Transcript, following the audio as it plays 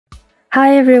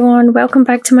Hi everyone, welcome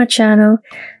back to my channel.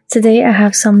 Today I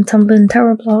have some tumbling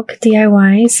tower block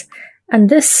DIYs, and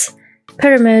this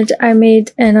pyramid I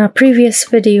made in a previous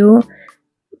video,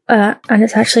 and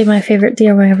it's actually my favourite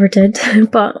DIY I ever did.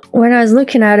 But when I was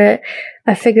looking at it,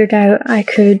 I figured out I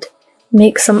could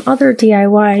make some other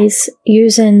DIYs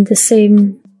using the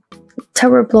same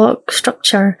tower block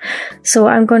structure. So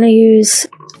I'm going to use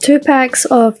 2 packs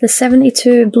of the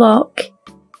 72 block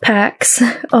packs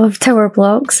of tower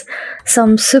blocks,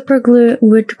 some super glue,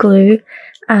 wood glue,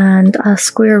 and a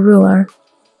square ruler.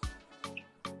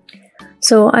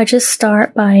 So I just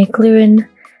start by gluing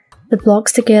the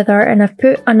blocks together, and I've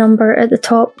put a number at the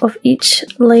top of each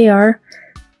layer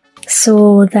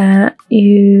so that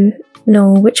you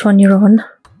know which one you're on.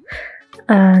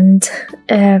 And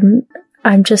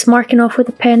I'm just marking off with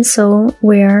a pencil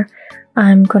where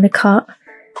I'm going to cut.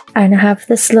 And I have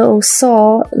this little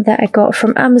saw that I got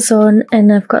from Amazon,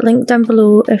 and I've got a link down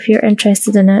below if you're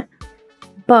interested in it.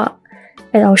 But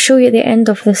I'll show you at the end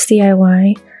of this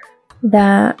DIY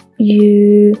that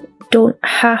you don't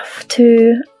have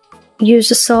to use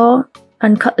a saw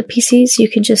and cut the pieces, you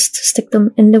can just stick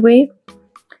them in the way.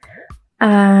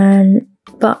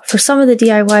 But for some of the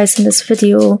DIYs in this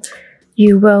video,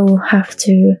 you will have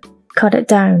to cut it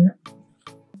down.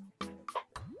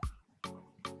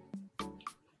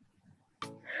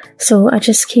 So I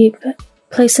just keep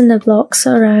placing the blocks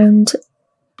around,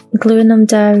 gluing them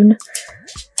down,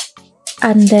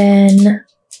 and then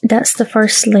that's the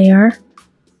first layer.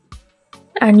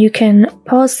 And you can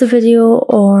pause the video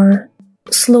or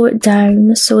slow it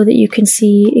down so that you can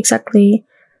see exactly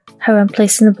how I'm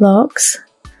placing the blocks.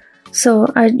 So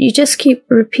you just keep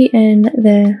repeating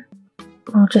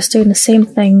just doing the same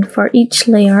thing for each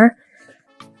layer,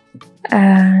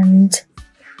 and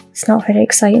it's not very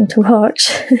exciting to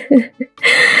watch.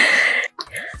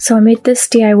 So I made this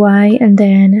DIY, and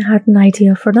then I had an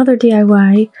idea for another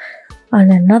DIY,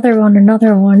 and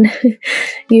another one,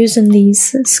 using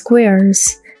these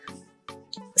squares.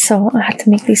 So I had to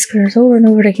make these squares over and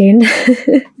over again.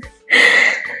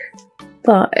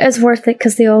 But it's worth it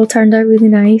because they all turned out really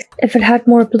nice. If it had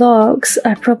more blocks,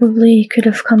 I probably could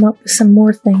have come up with some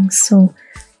more things. So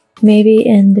maybe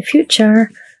in the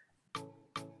future.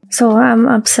 So I'm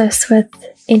obsessed with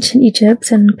ancient Egypt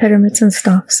and pyramids and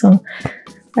stuff, so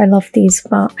I love these.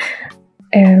 But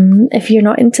if you're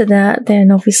not into that,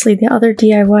 then obviously the other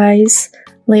DIYs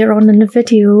later on in the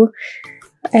video,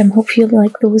 hope you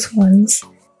like those ones.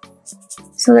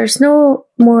 So there's no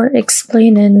more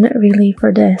explaining really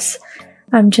for this.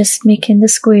 I'm just making the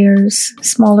squares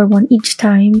smaller one each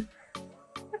time,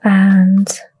 and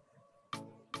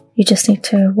you just need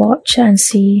to watch and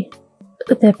see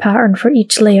the pattern for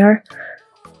each layer.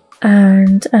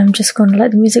 And I'm just going to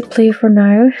let the music play for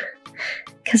now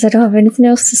because I don't have anything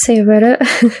else to say about it.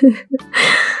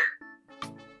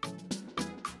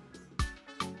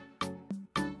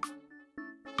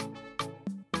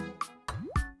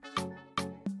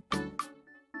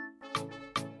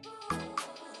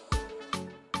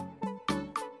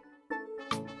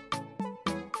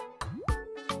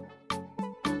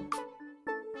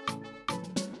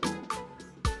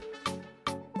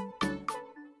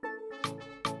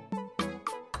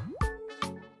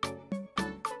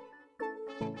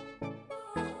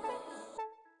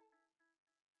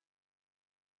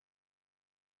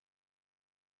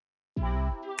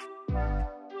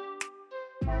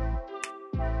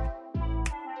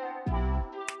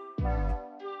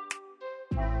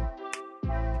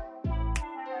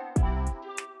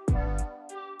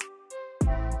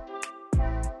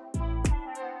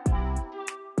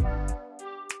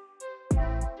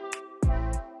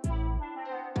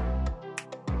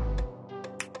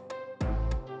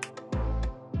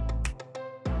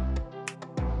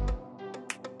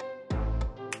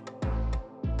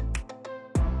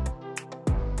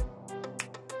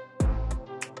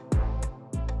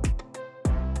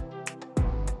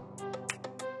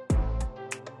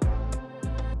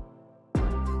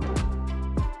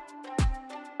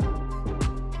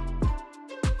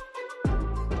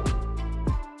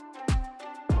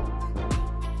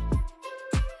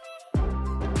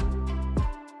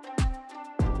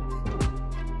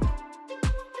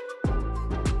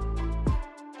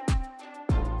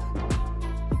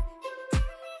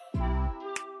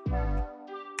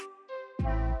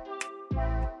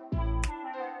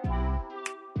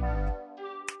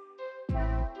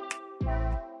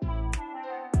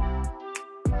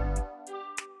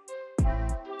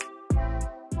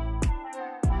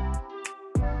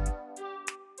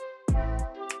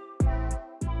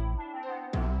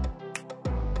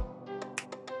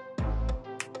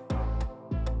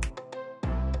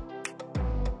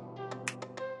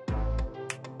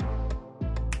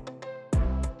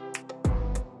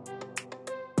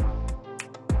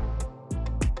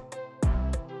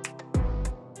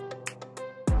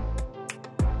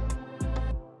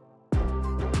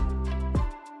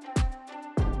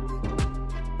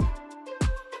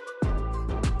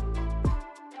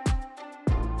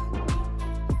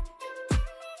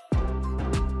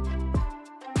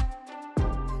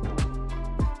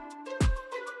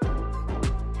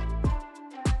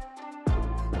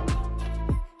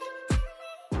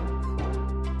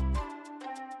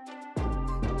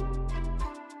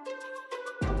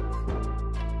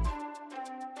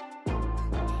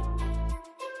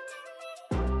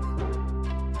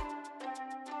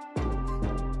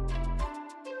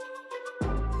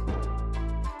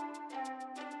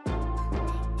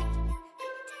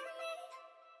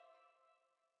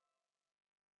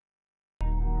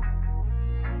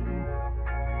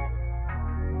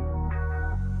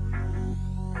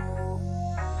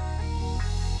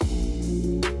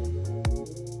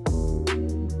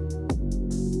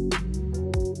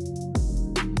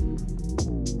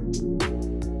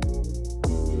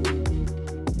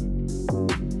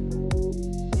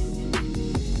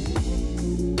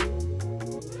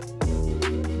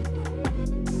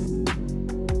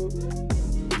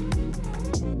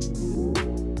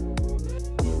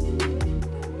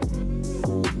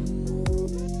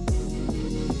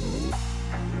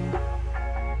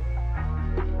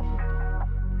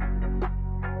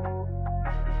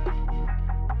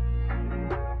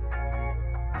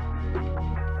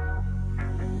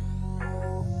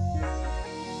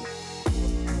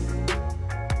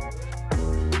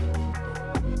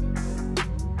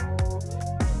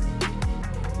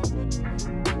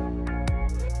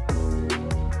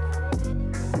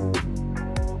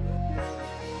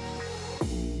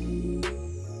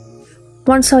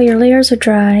 Once all your layers are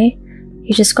dry,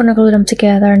 you're just going to glue them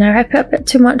together. Now I put a bit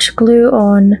too much glue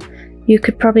on. You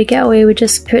could probably get away with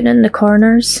just putting it in the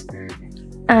corners.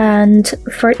 And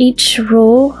for each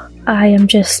row, I am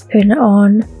just putting it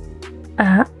on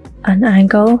at an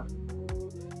angle,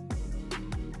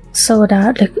 so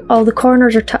that all the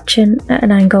corners are touching at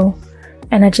an angle.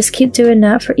 And I just keep doing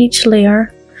that for each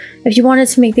layer. If you wanted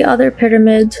to make the other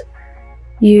pyramid,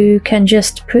 you can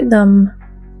just put them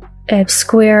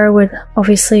square with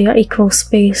obviously an equal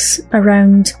space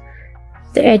around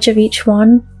the edge of each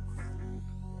one.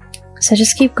 So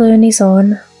just keep gluing these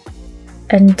on,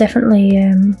 and definitely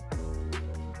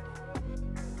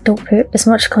don't put as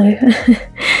much glue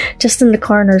just in the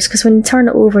corners, because when you turn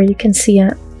it over you can see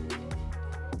it.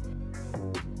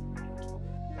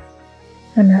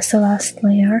 And that's the last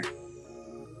layer.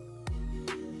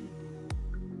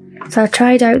 So I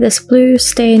tried out this blue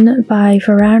stain by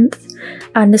Varanth,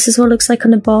 and this is what it looks like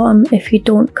on the bottom if you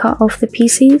don't cut off the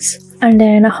pieces. And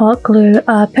then I hot glue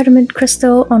a pyramid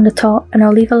crystal on the top, and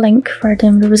I'll leave a link for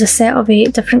them. There was a set of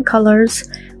 8 different colours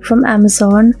from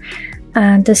Amazon,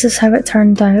 and this is how it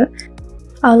turned out.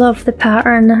 I love the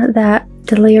pattern that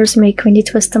the layers make when you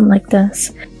twist them like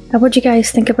this. What do you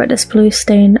guys think about this blue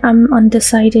stain? I'm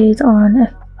undecided on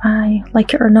if I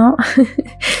like it or not,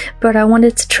 but I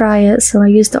wanted to try it, so I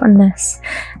used it on this.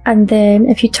 And then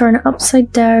if you turn it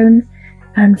upside down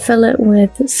and fill it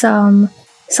with some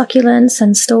succulents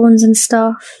and stones and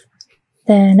stuff,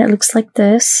 then it looks like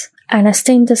this. And I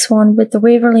stained this one with the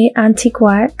Waverly Antique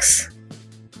Wax.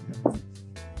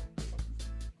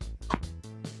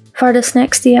 For this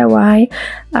next DIY,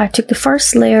 I took the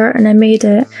first layer and I made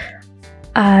it,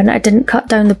 and I didn't cut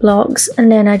down the blocks,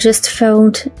 and then I just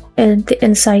filled in the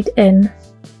inside in.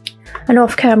 And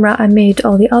off camera I made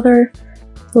all the other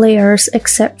layers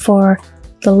except for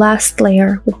the last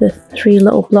layer with the 3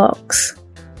 little blocks.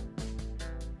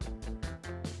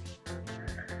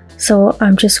 So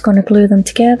I'm just going to glue them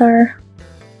together.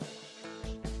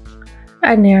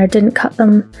 And there, I didn't cut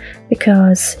them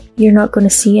because you're not going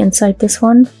to see inside this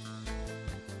one.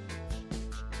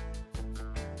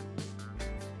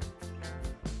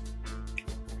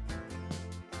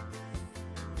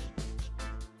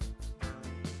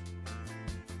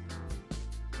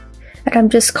 And I'm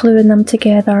just gluing them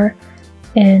together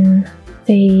in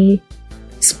the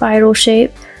spiral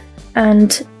shape,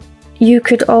 and you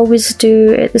could always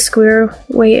do it the square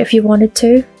way if you wanted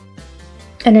to.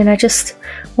 And then I just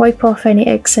wipe off any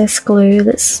excess glue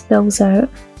that spills out.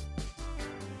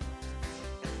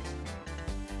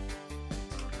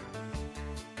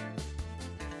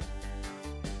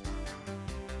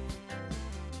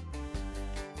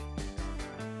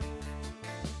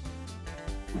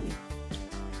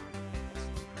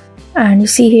 And you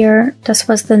see here, this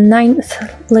was the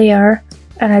 9th layer,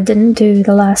 and I didn't do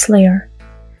the last layer.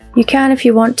 You can if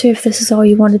you want to, if this is all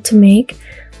you wanted to make,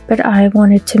 but I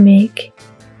wanted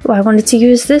to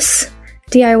use this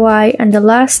DIY and the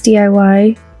last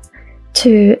DIY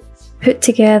to put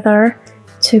together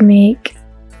to make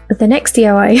the next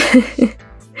DIY.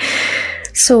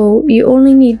 So you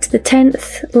only need the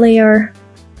 10th layer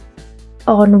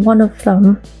on one of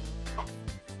them.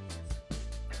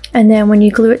 And then when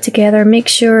you glue it together, make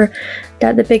sure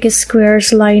that the biggest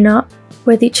squares line up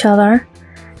with each other,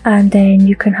 and then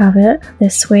you can have it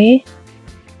this way.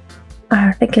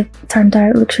 I think it turned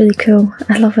out, it looks really cool.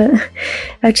 I love it.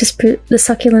 I just put the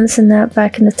succulents in that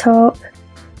back in the top,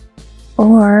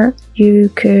 or you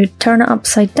could turn it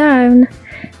upside down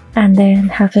and then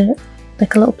have it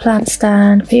like a little plant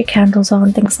stand, put your candles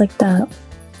on, things like that.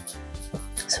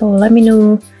 So let me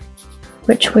know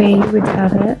which way you would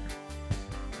have it.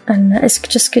 And it's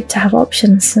just good to have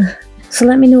options. So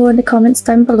let me know in the comments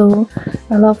down below.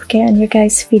 I love getting your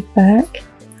guys' feedback.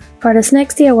 For this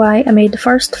next DIY, I made the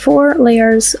first 4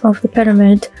 layers of the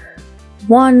pyramid,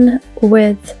 one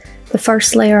with the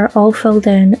first layer all filled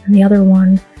in, and the other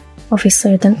one,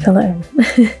 obviously I didn't fill it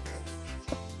in.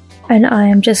 And I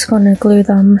am just going to glue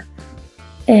them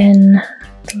in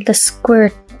the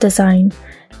square design.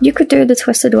 You could do the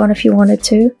twisted one if you wanted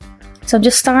to. So I'm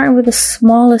just starting with the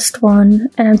smallest one,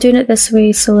 and I'm doing it this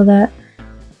way so that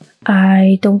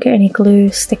I don't get any glue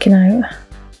sticking out,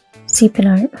 seeping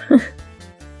out.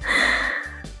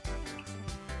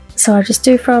 So I just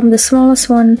do from the smallest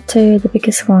one to the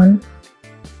biggest one.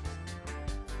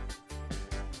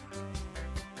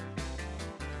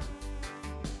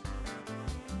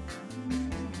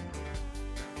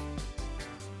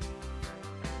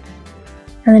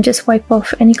 And then just wipe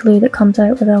off any glue that comes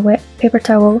out with a wet paper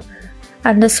towel.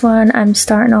 And this one, I'm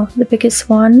starting off the biggest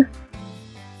one.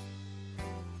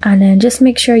 And then just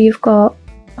make sure you've got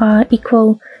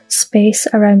equal space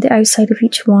around the outside of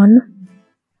each one.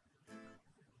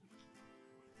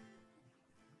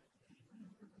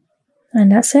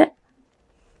 And that's it.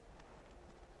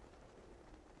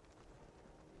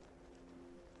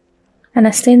 And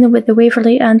I stain them with the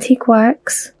Waverly Antique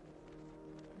Wax.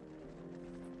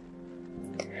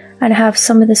 And I have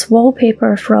some of this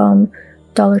wallpaper from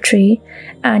Dollar Tree,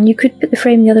 and you could put the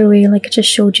frame the other way like I just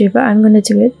showed you, but I'm going to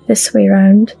do it this way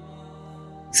around.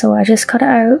 So I just cut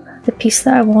out the piece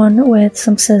that I want with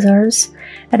some scissors,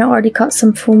 and I already cut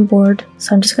some foam board,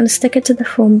 so I'm just going to stick it to the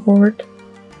foam board.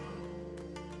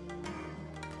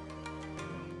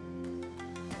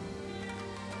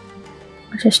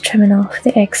 I'm just trimming off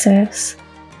the excess.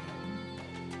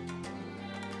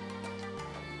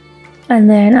 And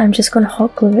then I'm just going to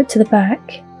hot glue it to the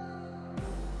back.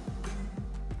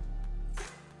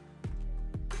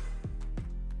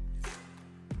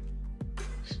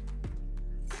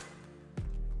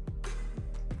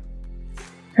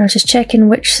 I was just checking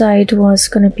which side was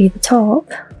going to be the top.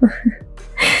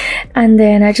 And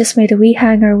then I just made a wee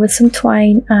hanger with some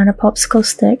twine and a popsicle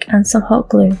stick and some hot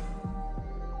glue.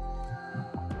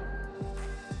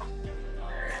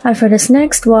 And for this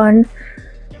next one,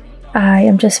 I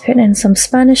am just putting in some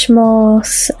Spanish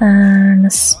moss and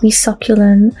a wee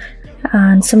succulent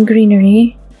and some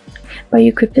greenery. But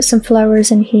you could put some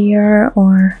flowers in here,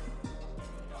 or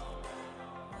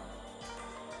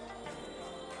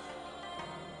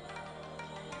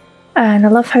and I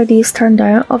love how these turned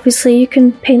out. Obviously you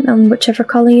can paint them whichever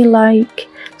colour you like,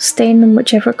 stain them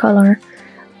whichever colour.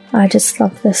 I just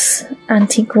love this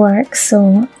antique wax,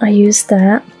 so I used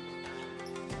that.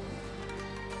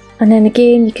 And then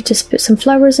again, you could just put some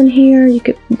flowers in here. You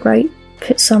could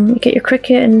get your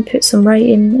cricket and put some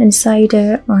writing inside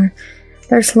it, or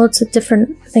there's lots of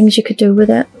different things you could do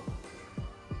with it.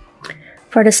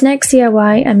 For this next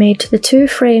DIY, I made the two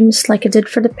frames like I did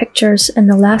for the pictures in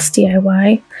the last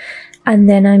DIY, and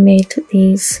then I made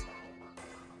these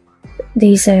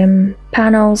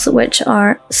panels, which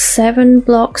are 7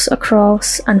 blocks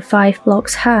across and 5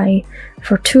 blocks high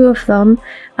for 2 of them,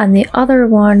 and the other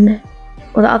one,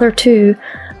 well, the other 2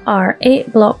 are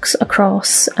 8 blocks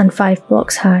across and 5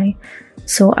 blocks high.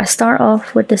 So I start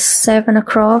off with the 7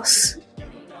 across,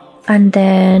 and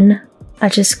then I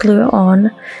just glue it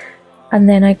on, and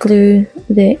then I glue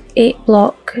the 8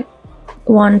 block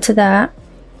one to that,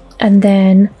 and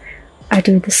then I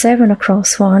do the 7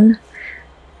 across one,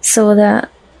 so that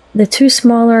the 2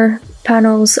 smaller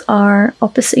panels are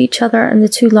opposite each other and the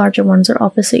 2 larger ones are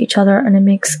opposite each other, and it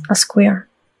makes a square.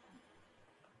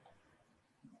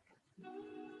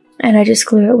 And I just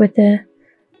glue it with the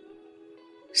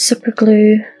super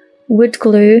glue, wood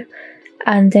glue,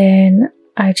 and then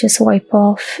I just wipe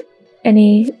off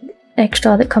any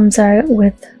extra that comes out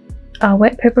with a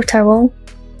wet paper towel.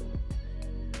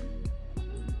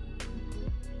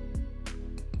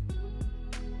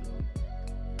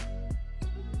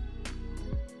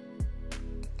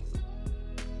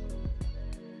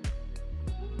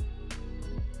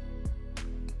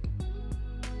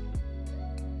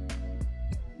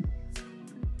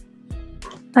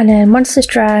 And then once it's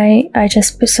dry, I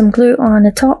just put some glue on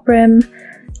the top rim,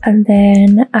 and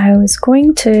then I was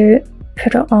going to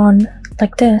put it on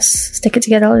like this, stick it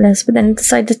together like this, but then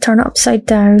decided to turn it upside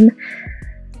down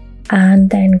and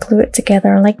then glue it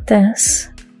together like this.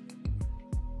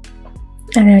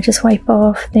 And I just wipe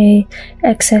off the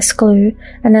excess glue,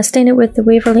 and I stain it with the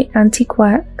Waverly Antique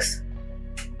Wax.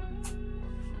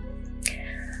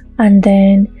 And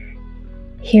then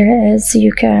here it is.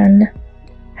 You can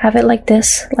have it like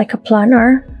this, like a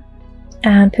planter,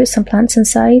 and put some plants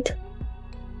inside.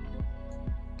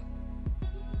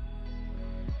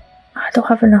 I don't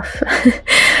have enough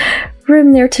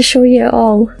room there to show you it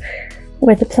all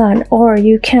with the plant, or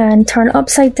you can turn it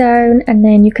upside down and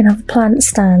then you can have a plant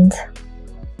stand.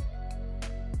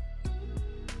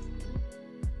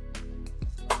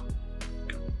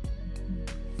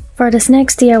 For this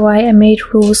next DIY, I made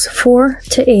rows 4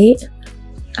 to 8,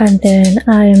 and then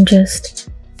I am just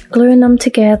gluing them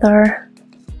together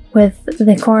with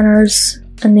the corners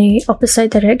in the opposite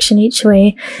direction each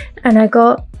way. And I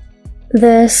got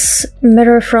this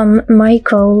mirror from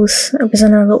Michael's. It was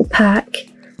in a little pack,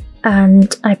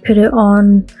 and I put it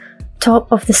on top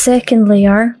of the second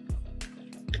layer,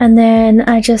 and then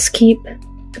I just keep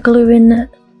gluing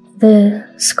the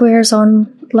squares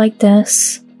on like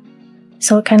this,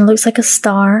 so it kind of looks like a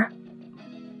star.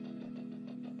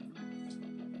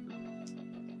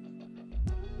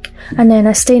 And then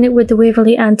I stain it with the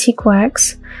Waverly Antique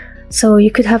Wax. So you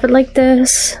could have it like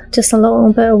this, just a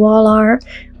little bit of wall art,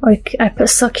 or I put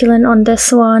succulent on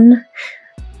this one,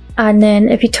 And then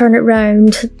if you turn it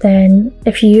round, then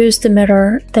if you use the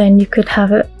mirror, then you could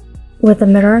have it with a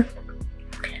mirror.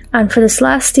 And for this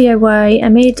last DIY, I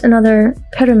made another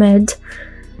pyramid,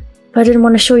 but I didn't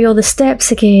want to show you all the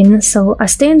steps again, so I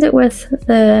stained it with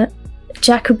the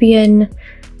Jacobean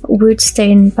wood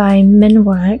stain by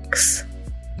Minwax.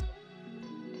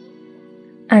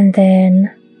 And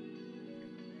then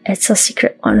it's a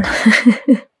secret one.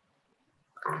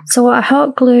 So I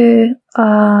hot glue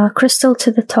a crystal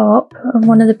to the top,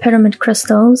 one of the pyramid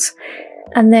crystals,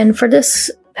 and then for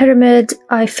this pyramid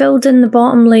I filled in the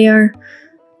bottom layer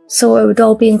so it would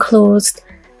all be enclosed,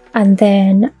 and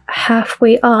then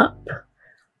halfway up,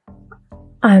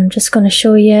 I'm just going to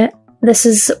show you, this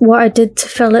is what I did to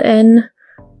fill it in,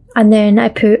 and then I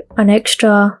put an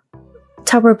extra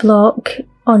tower block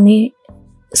on the,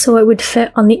 so it would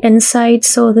fit on the inside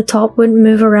so the top wouldn't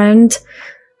move around,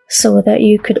 so that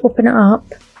you could open it up.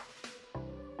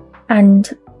 And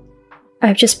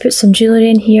I've just put some jewellery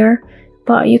in here,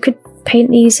 but you could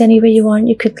paint these any way you want.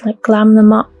 You could like glam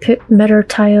them up, put mirror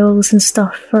tiles and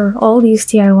stuff for all these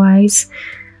DIYs.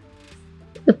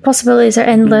 The possibilities are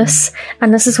endless,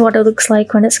 and this is what it looks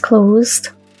like when it's closed.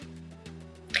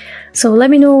 So let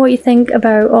me know what you think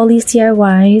about all these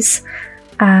DIYs,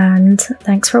 and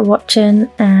thanks for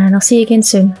watching, and I'll see you again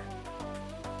soon.